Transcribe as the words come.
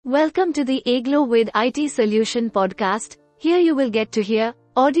Welcome to the Aglo with IT Solution podcast. Here you will get to hear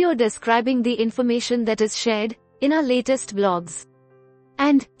audio describing the information that is shared in our latest blogs.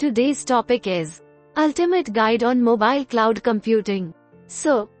 And today's topic is Ultimate Guide on Mobile Cloud Computing.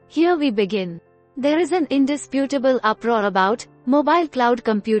 So, here we begin. There is an indisputable uproar about mobile cloud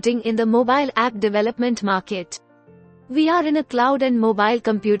computing in the mobile app development market. We are in a cloud and mobile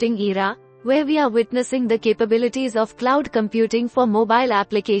computing era, where we are witnessing the capabilities of cloud computing for mobile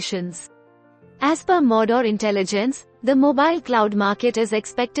applications. As per Modor Intelligence, the mobile cloud market is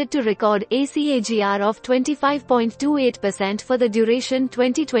expected to record a CAGR of 25.28% for the duration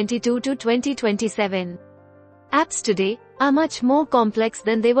 2022 to 2027. Apps today are much more complex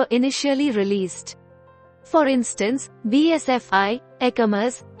than they were initially released. For instance, BSFI,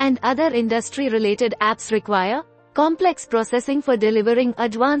 e-commerce, and other industry-related apps require complex processing for delivering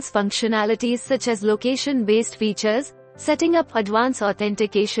advanced functionalities such as location-based features, setting up advanced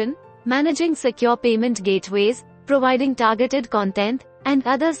authentication, managing secure payment gateways, providing targeted content, and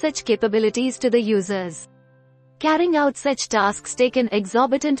other such capabilities to the users. Carrying out such tasks take an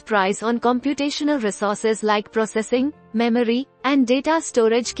exorbitant price on computational resources like processing, memory, and data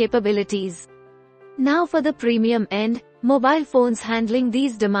storage capabilities. Now for the premium end, mobile phones handling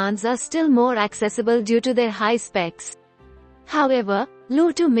these demands are still more accessible due to their high specs. However,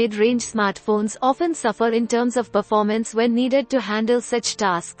 low to mid-range smartphones often suffer in terms of performance when needed to handle such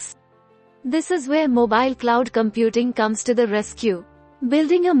tasks. This is where mobile cloud computing comes to the rescue.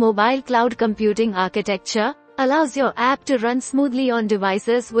 Building a mobile cloud computing architecture allows your app to run smoothly on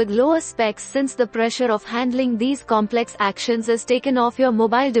devices with lower specs, since the pressure of handling these complex actions is taken off your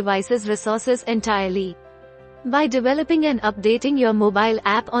mobile device's resources entirely. By developing and updating your mobile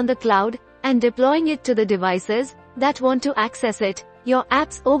app on the cloud, and deploying it to the devices that want to access it, your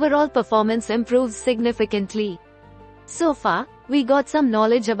app's overall performance improves significantly. So far, we got some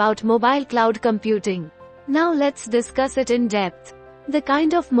knowledge about mobile cloud computing. Now let's discuss it in depth. The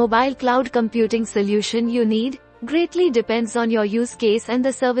kind of mobile cloud computing solution you need greatly depends on your use case and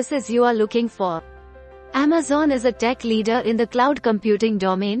the services you are looking for. Amazon is a tech leader in the cloud computing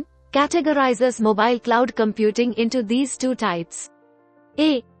domain, categorizes mobile cloud computing into these two types.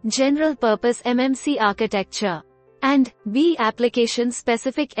 A. General purpose MMC architecture. And B. Application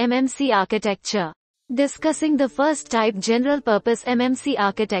specific MMC architecture. Discussing the first type, general purpose MMC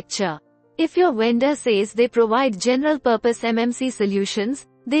architecture. If your vendor says they provide general purpose MMC solutions,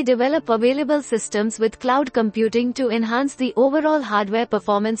 they develop available systems with cloud computing to enhance the overall hardware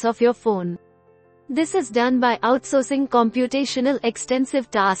performance of your phone. This is done by outsourcing computational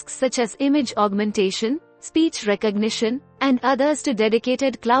extensive tasks such as image augmentation, speech recognition, and others to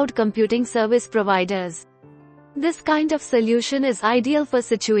dedicated cloud computing service providers. This kind of solution is ideal for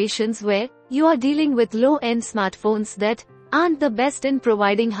situations where you are dealing with low-end smartphones that aren't the best in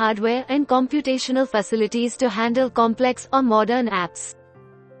providing hardware and computational facilities to handle complex or modern apps.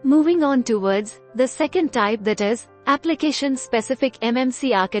 Moving on towards the second type, that is, application-specific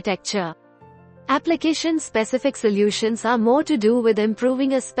MMC architecture. Application-specific solutions are more to do with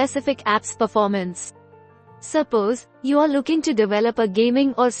improving a specific app's performance. Suppose you are looking to develop a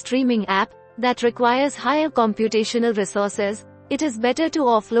gaming or streaming app that requires higher computational resources. It is better to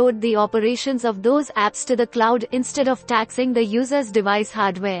offload the operations of those apps to the cloud instead of taxing the user's device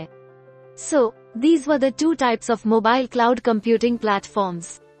hardware. So, these were the two types of mobile cloud computing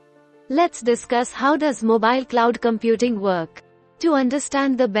platforms. Let's discuss how does mobile cloud computing work. To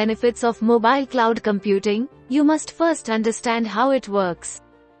understand the benefits of mobile cloud computing, you must first understand how it works.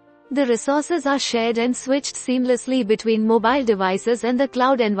 The resources are shared and switched seamlessly between mobile devices and the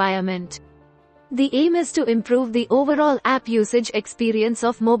cloud environment. The aim is to improve the overall app usage experience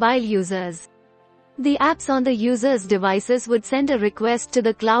of mobile users. The apps on the user's devices would send a request to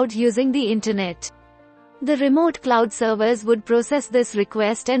the cloud using the internet. The remote cloud servers would process this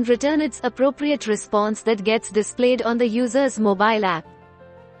request and return its appropriate response that gets displayed on the user's mobile app.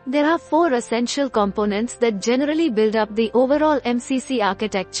 There are four essential components that generally build up the overall MCC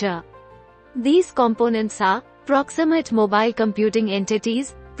architecture. These components are proximate mobile computing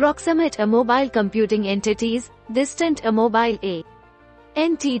entities, proximate mobile computing entities, distant mobile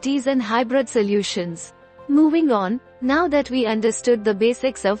entities, and hybrid solutions. Moving on, now that we understood the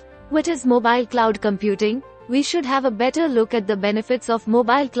basics of what is mobile cloud computing, we should have a better look at the benefits of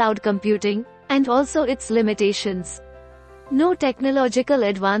mobile cloud computing, and also its limitations. No technological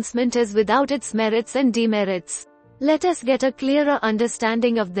advancement is without its merits and demerits. Let us get a clearer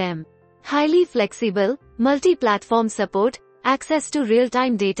understanding of them. Highly flexible, multi-platform support, access to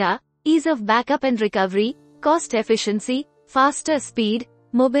real-time data, ease of backup and recovery, cost efficiency, faster speed,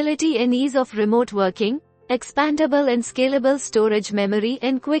 mobility and ease of remote working, expandable and scalable storage memory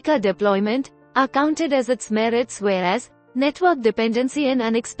and quicker deployment are counted as its merits, whereas network dependency and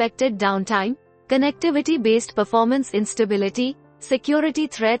unexpected downtime, connectivity-based performance instability, security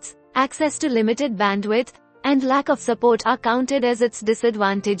threats, access to limited bandwidth, and lack of support are counted as its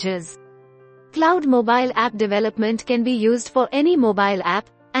disadvantages. Cloud mobile app development can be used for any mobile app,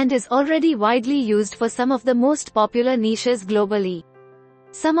 and is already widely used for some of the most popular niches globally.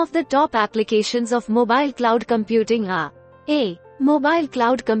 Some of the top applications of mobile cloud computing are: A. Mobile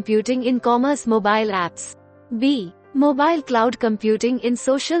cloud computing in commerce mobile apps. B. Mobile cloud computing in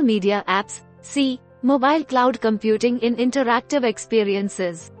social media apps. C. Mobile cloud computing in interactive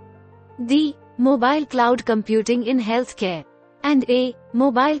experiences. D. Mobile cloud computing in healthcare. And A.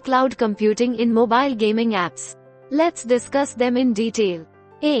 Mobile cloud computing in mobile gaming apps. Let's discuss them in detail.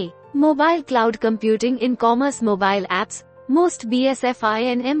 A. Mobile cloud computing in commerce mobile apps. Most BSFI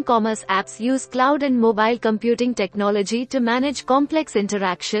and m-commerce apps use cloud and mobile computing technology to manage complex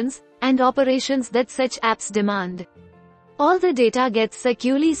interactions and operations that such apps demand. All the data gets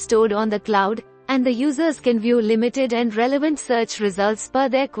securely stored on the cloud, and the users can view limited and relevant search results per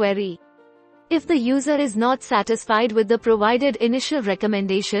their query. If the user is not satisfied with the provided initial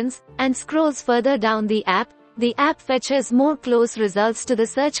recommendations, and scrolls further down the app fetches more close results to the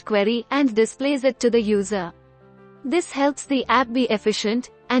search query and displays it to the user. This helps the app be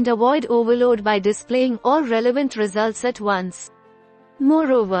efficient, and avoid overload by displaying all relevant results at once.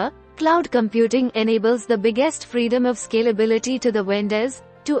 Moreover, cloud computing enables the biggest freedom of scalability to the vendors,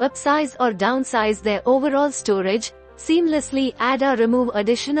 to upsize or downsize their overall storage, seamlessly add or remove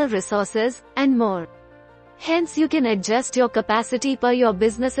additional resources, and more. Hence you can adjust your capacity per your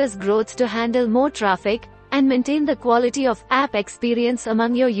business's growth to handle more traffic, and maintain the quality of app experience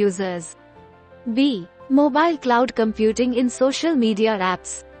among your users. B. Mobile cloud computing in social media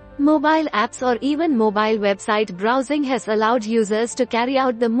apps. Mobile apps or even mobile website browsing has allowed users to carry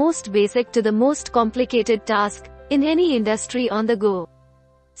out the most basic to the most complicated task, in any industry on the go.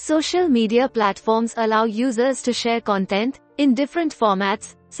 Social media platforms allow users to share content, in different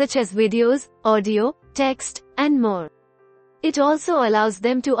formats, such as videos, audio, text, and more. It also allows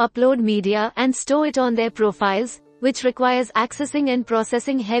them to upload media and store it on their profiles, which requires accessing and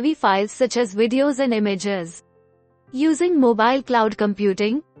processing heavy files such as videos and images. Using mobile cloud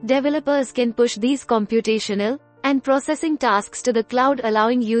computing, developers can push these computational and processing tasks to the cloud,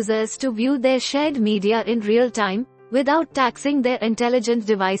 allowing users to view their shared media in real time, without taxing their intelligent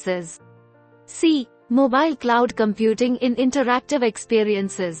devices. C. Mobile cloud computing in interactive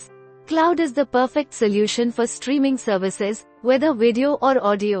experiences. Cloud is the perfect solution for streaming services, whether video or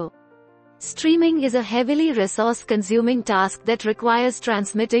audio. Streaming is a heavily resource-consuming task that requires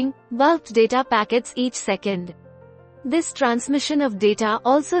transmitting bulked data packets each second. This transmission of data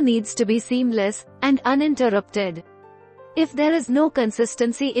also needs to be seamless and uninterrupted. If there is no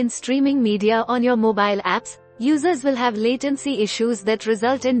consistency in streaming media on your mobile apps, users will have latency issues that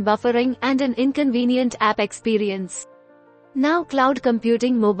result in buffering and an inconvenient app experience. Now cloud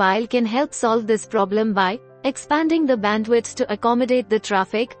computing mobile can help solve this problem by expanding the bandwidth to accommodate the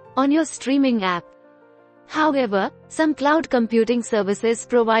traffic on your streaming app. However, some cloud computing services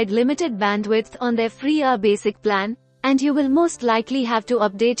provide limited bandwidth on their free or basic plan, and you will most likely have to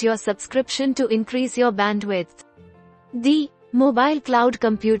update your subscription to increase your bandwidth. D. Mobile cloud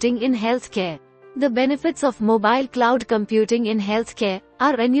computing in healthcare. The benefits of mobile cloud computing in healthcare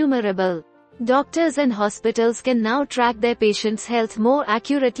are innumerable. Doctors and hospitals can now track their patients' health more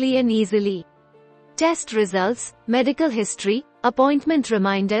accurately and easily. Test results, medical history, appointment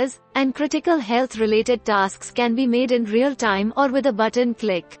reminders, and critical health-related tasks can be made in real time or with a button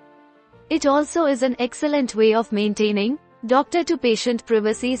click. It also is an excellent way of maintaining doctor-to-patient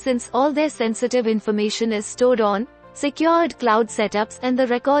privacy, since all their sensitive information is stored on secured cloud setups and the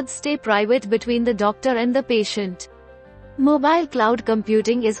records stay private between the doctor and the patient. Mobile cloud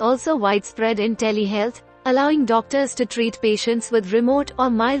computing is also widespread in telehealth, allowing doctors to treat patients with remote or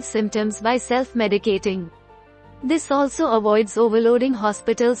mild symptoms by self-medicating. This also avoids overloading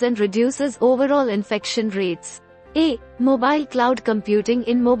hospitals and reduces overall infection rates. A. Mobile cloud computing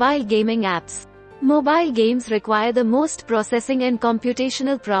in mobile gaming apps. Mobile games require the most processing and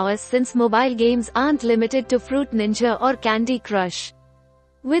computational prowess, since mobile games aren't limited to Fruit Ninja or Candy Crush.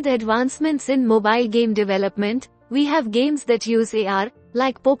 With advancements in mobile game development, we have games that use AR,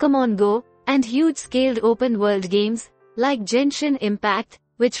 like Pokemon Go, and huge-scaled open-world games, like Genshin Impact,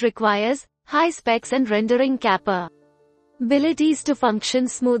 which requires high specs and rendering capabilities to function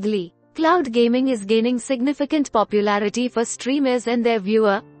smoothly. Cloud gaming is gaining significant popularity for streamers and their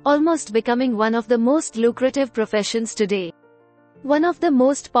viewer, almost becoming one of the most lucrative professions today. One of the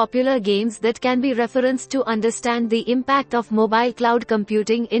most popular games that can be referenced to understand the impact of mobile cloud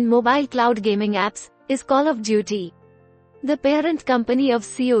computing in mobile cloud gaming apps is Call of Duty. The parent company of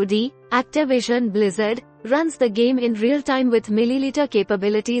COD, Activision Blizzard, runs the game in real time with milliliter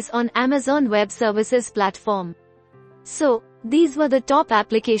capabilities on Amazon Web Services platform. So, these were the top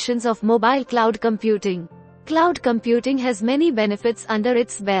applications of mobile cloud computing. Cloud computing has many benefits under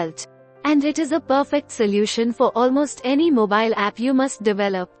its belt. And it is a perfect solution for almost any mobile app you must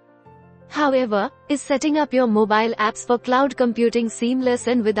develop. However, is setting up your mobile apps for cloud computing seamless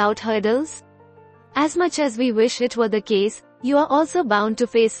and without hurdles? As much as we wish it were the case, you are also bound to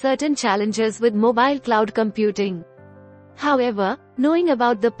face certain challenges with mobile cloud computing. However, knowing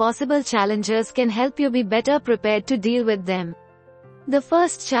about the possible challenges can help you be better prepared to deal with them. The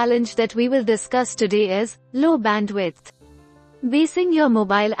first challenge that we will discuss today is low bandwidth. Basing your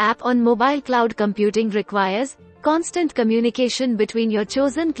mobile app on mobile cloud computing requires constant communication between your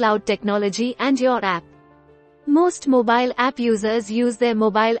chosen cloud technology and your app. Most mobile app users use their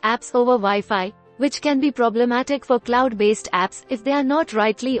mobile apps over Wi-Fi, which can be problematic for cloud-based apps if they are not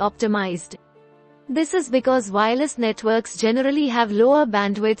rightly optimized. This is because wireless networks generally have lower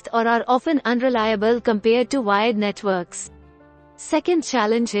bandwidth or are often unreliable compared to wired networks. Second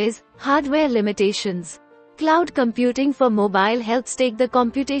challenge is hardware limitations. Cloud computing for mobile helps take the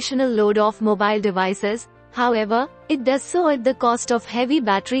computational load off mobile devices, however, it does so at the cost of heavy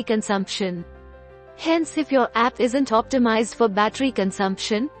battery consumption. Hence, if your app isn't optimized for battery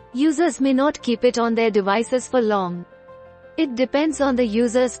consumption, users may not keep it on their devices for long. It depends on the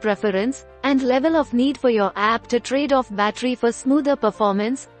user's preference and level of need for your app to trade off battery for smoother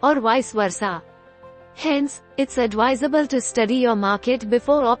performance, or vice versa. Hence, it's advisable to study your market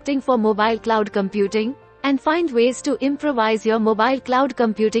before opting for mobile cloud computing, and find ways to improvise your mobile cloud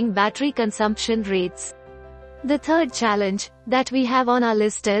computing battery consumption rates. The third challenge that we have on our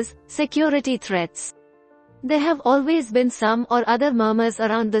list is security threats. There have always been some or other murmurs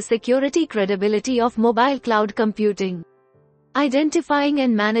around the security credibility of mobile cloud computing. Identifying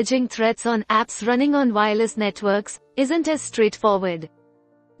and managing threats on apps running on wireless networks isn't as straightforward.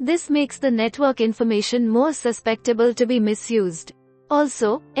 This makes the network information more susceptible to be misused.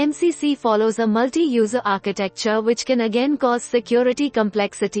 Also, MCC follows a multi-user architecture which can again cause security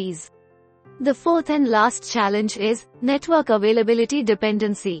complexities. The fourth and last challenge is network availability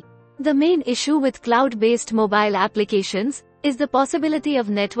dependency. The main issue with cloud-based mobile applications is the possibility of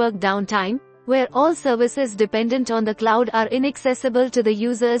network downtime, where all services dependent on the cloud are inaccessible to the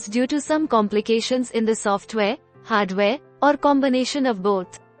users due to some complications in the software, hardware, or combination of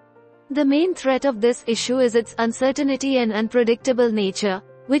both. The main threat of this issue is its uncertainty and unpredictable nature,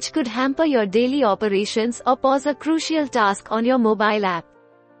 which could hamper your daily operations or pause a crucial task on your mobile app.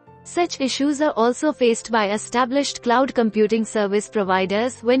 Such issues are also faced by established cloud computing service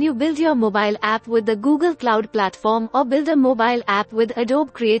providers when you build your mobile app with the Google Cloud Platform or build a mobile app with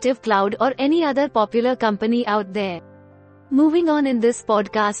Adobe Creative Cloud or any other popular company out there. Moving on in this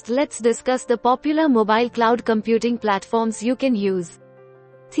podcast, let's discuss the popular mobile cloud computing platforms you can use.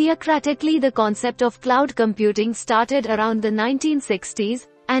 Theoretically, the concept of cloud computing started around the 1960s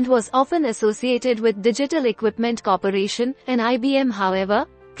and was often associated with Digital Equipment Corporation and IBM. However,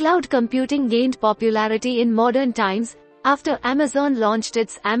 cloud computing gained popularity in modern times after Amazon launched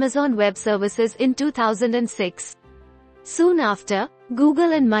its Amazon Web Services in 2006. Soon after,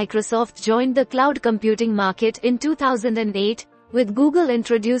 Google and Microsoft joined the cloud computing market in 2008, with Google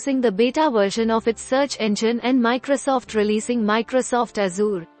introducing the beta version of its search engine and Microsoft releasing Microsoft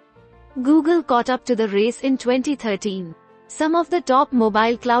Azure. Google caught up to the race in 2013. Some of the top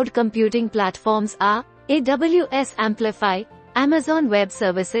mobile cloud computing platforms are AWS Amplify, Amazon Web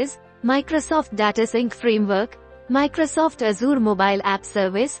Services, Microsoft DataSync Framework, Microsoft Azure Mobile App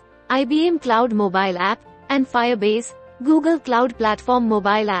Service, IBM Cloud Mobile App, and Firebase, Google Cloud Platform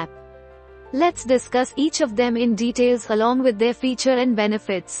Mobile App. Let's discuss each of them in details along with their feature and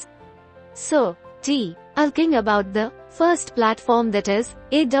benefits. So, talking about the first platform, that is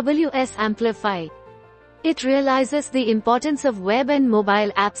AWS Amplify. It realizes the importance of web and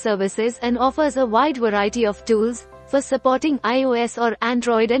mobile app services and offers a wide variety of tools for supporting iOS or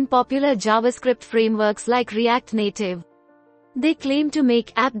Android and popular JavaScript frameworks like React Native. They claim to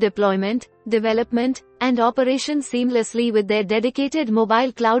make app deployment, development, and operation seamlessly with their dedicated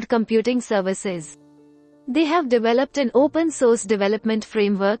mobile cloud computing services. They have developed an open-source development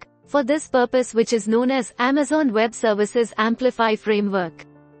framework for this purpose, which is known as Amazon Web Services Amplify Framework.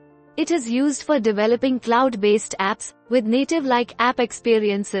 It is used for developing cloud-based apps with native-like app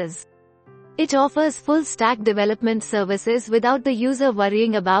experiences. It offers full-stack development services without the user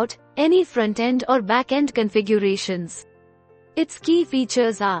worrying about any front-end or back-end configurations. Its key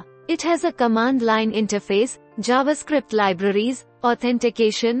features are: it has a command line interface, JavaScript libraries,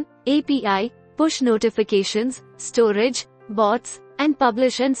 authentication, API, push notifications, storage, bots, and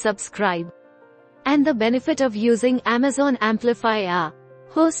publish and subscribe. And the benefit of using Amazon Amplify are: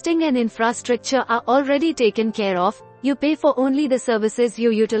 hosting and infrastructure are already taken care of, you pay for only the services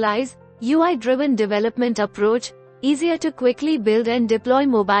you utilize, UI-driven development approach, easier to quickly build and deploy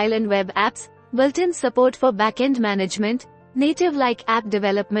mobile and web apps, built-in support for backend management, native-like app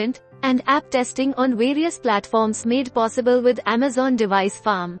development, and app testing on various platforms made possible with Amazon Device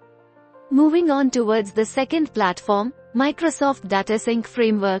Farm. Moving on towards the second platform, Microsoft DataSync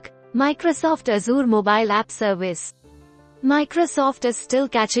Framework, Microsoft Azure Mobile App Service. Microsoft is still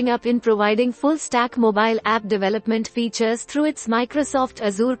catching up in providing full-stack mobile app development features through its Microsoft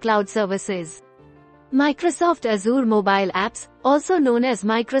Azure Cloud Services. Microsoft Azure Mobile Apps, also known as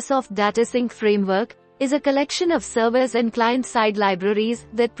Microsoft DataSync Framework, is a collection of servers and client-side libraries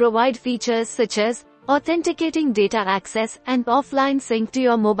that provide features such as authenticating data access and offline sync to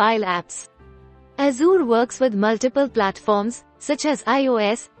your mobile apps. Azure works with multiple platforms, such as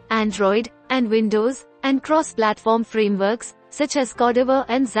iOS, Android, and Windows, and cross-platform frameworks, such as Cordova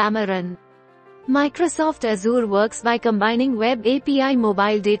and Xamarin. Microsoft Azure works by combining Web API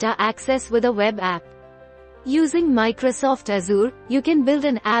mobile data access with a web app. Using Microsoft Azure, you can build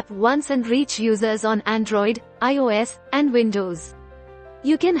an app once and reach users on Android, iOS, and Windows.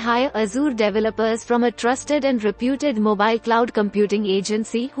 You can hire Azure developers from a trusted and reputed mobile cloud computing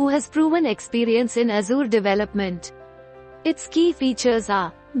agency who has proven experience in Azure development. Its key features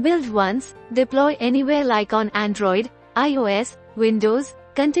are: build once, deploy anywhere like on Android, iOS, Windows,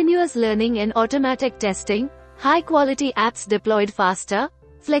 continuous learning and automatic testing, high-quality apps deployed faster,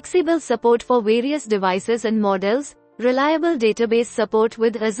 flexible support for various devices and models, reliable database support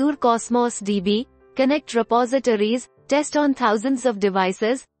with Azure Cosmos DB, connect repositories, test on thousands of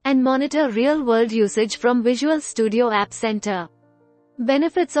devices, and monitor real-world usage from Visual Studio App Center.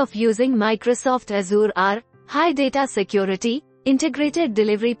 Benefits of using Microsoft Azure are: high data security, integrated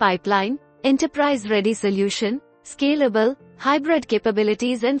delivery pipeline, enterprise-ready solution, scalable, hybrid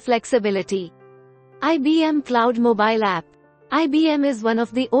capabilities and flexibility. IBM Cloud Mobile App. IBM is one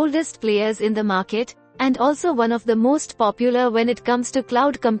of the oldest players in the market, and also one of the most popular when it comes to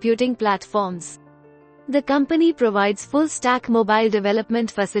cloud computing platforms. The company provides full-stack mobile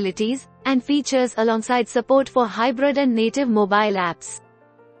development facilities and features alongside support for hybrid and native mobile apps.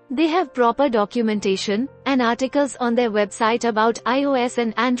 They have proper documentation and articles on their website about iOS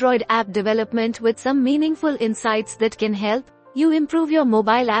and Android app development with some meaningful insights that can help you improve your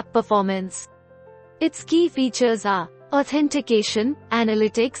mobile app performance. Its key features are: authentication,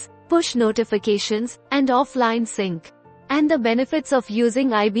 analytics, push notifications, and offline sync. And the benefits of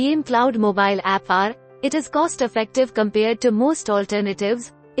using IBM Cloud Mobile App are: it is cost-effective compared to most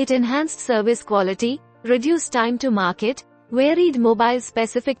alternatives, it enhanced service quality, reduced time to market, varied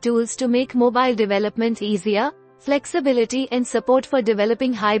mobile-specific tools to make mobile development easier, flexibility and support for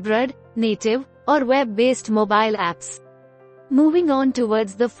developing hybrid, native, or web-based mobile apps. Moving on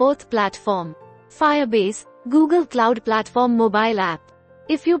towards the fourth platform. Firebase, Google Cloud Platform Mobile App.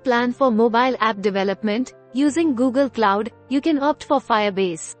 If you plan for mobile app development using Google Cloud, you can opt for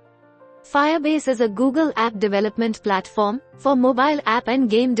Firebase. Firebase is a Google app development platform for mobile app and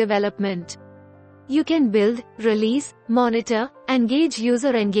game development. You can build, release, monitor, and gauge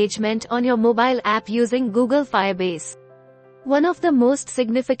user engagement on your mobile app using Google Firebase. One of the most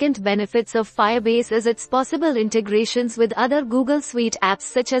significant benefits of Firebase is its possible integrations with other Google Suite apps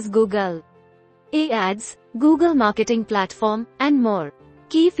such as Google Ads, Google Marketing Platform, and more.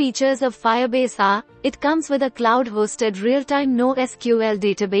 Key features of Firebase are: it comes with a cloud-hosted real-time NoSQL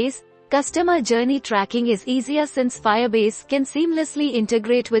database. Customer journey tracking is easier since Firebase can seamlessly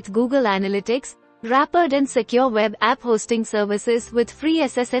integrate with Google Analytics. Rapid and secure web app hosting services with free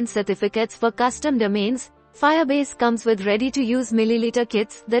SSN certificates for custom domains. Firebase comes with ready-to-use milliliter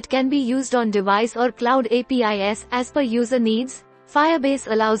kits that can be used on device or cloud APIs as per user needs.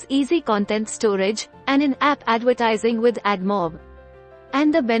 Firebase allows easy content storage and in-app advertising with AdMob.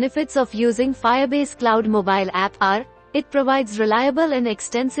 And the benefits of using Firebase Cloud Mobile App are: it provides reliable and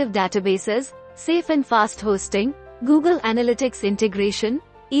extensive databases, safe and fast hosting, Google Analytics integration,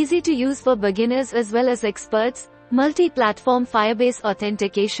 easy to use for beginners as well as experts, multi-platform Firebase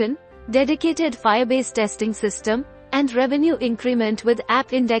authentication, dedicated Firebase testing system, and revenue increment with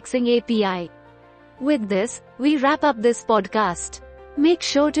App Indexing API. With this, we wrap up this podcast. Make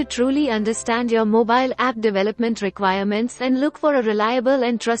sure to truly understand your mobile app development requirements and look for a reliable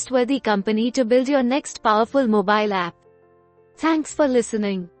and trustworthy company to build your next powerful mobile app. Thanks for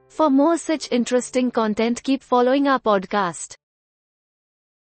listening. For more such interesting content, keep following our podcast.